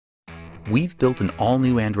we've built an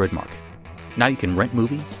all-new Android market. Now you can rent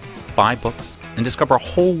movies, buy books, and discover a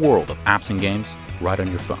whole world of apps and games right on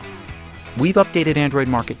your phone. We've updated Android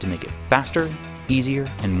Market to make it faster, easier,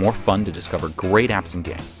 and more fun to discover great apps and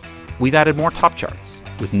games. We've added more top charts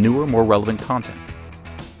with newer, more relevant content.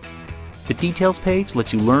 The Details page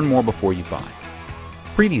lets you learn more before you buy.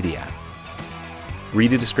 Preview the app,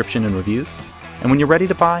 read a description and reviews, and when you're ready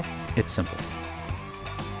to buy, it's simple.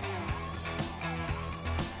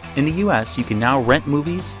 In the US, you can now rent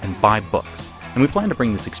movies and buy books, and we plan to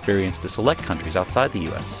bring this experience to select countries outside the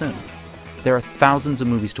US soon. There are thousands of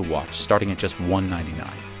movies to watch starting at just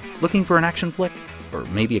 $1.99. Looking for an action flick? Or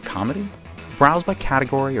maybe a comedy? Browse by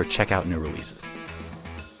category or check out new releases.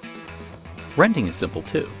 Renting is simple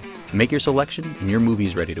too. Make your selection and your movie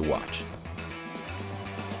is ready to watch.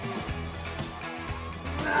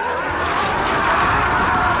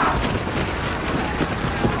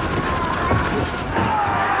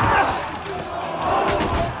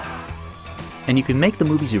 And you can make the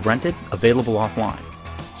movies you've rented available offline,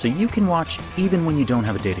 so you can watch even when you don't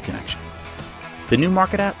have a data connection. The new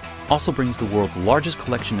Market app also brings the world's largest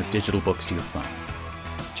collection of digital books to your phone.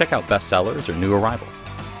 Check out bestsellers or new arrivals.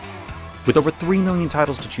 With over 3 million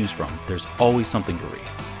titles to choose from, there's always something to read.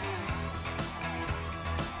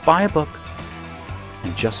 Buy a book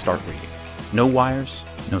and just start reading. No wires,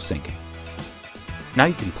 no syncing. Now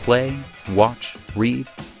you can play, watch, read,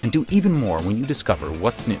 and do even more when you discover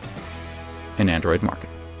what's new in Android Market.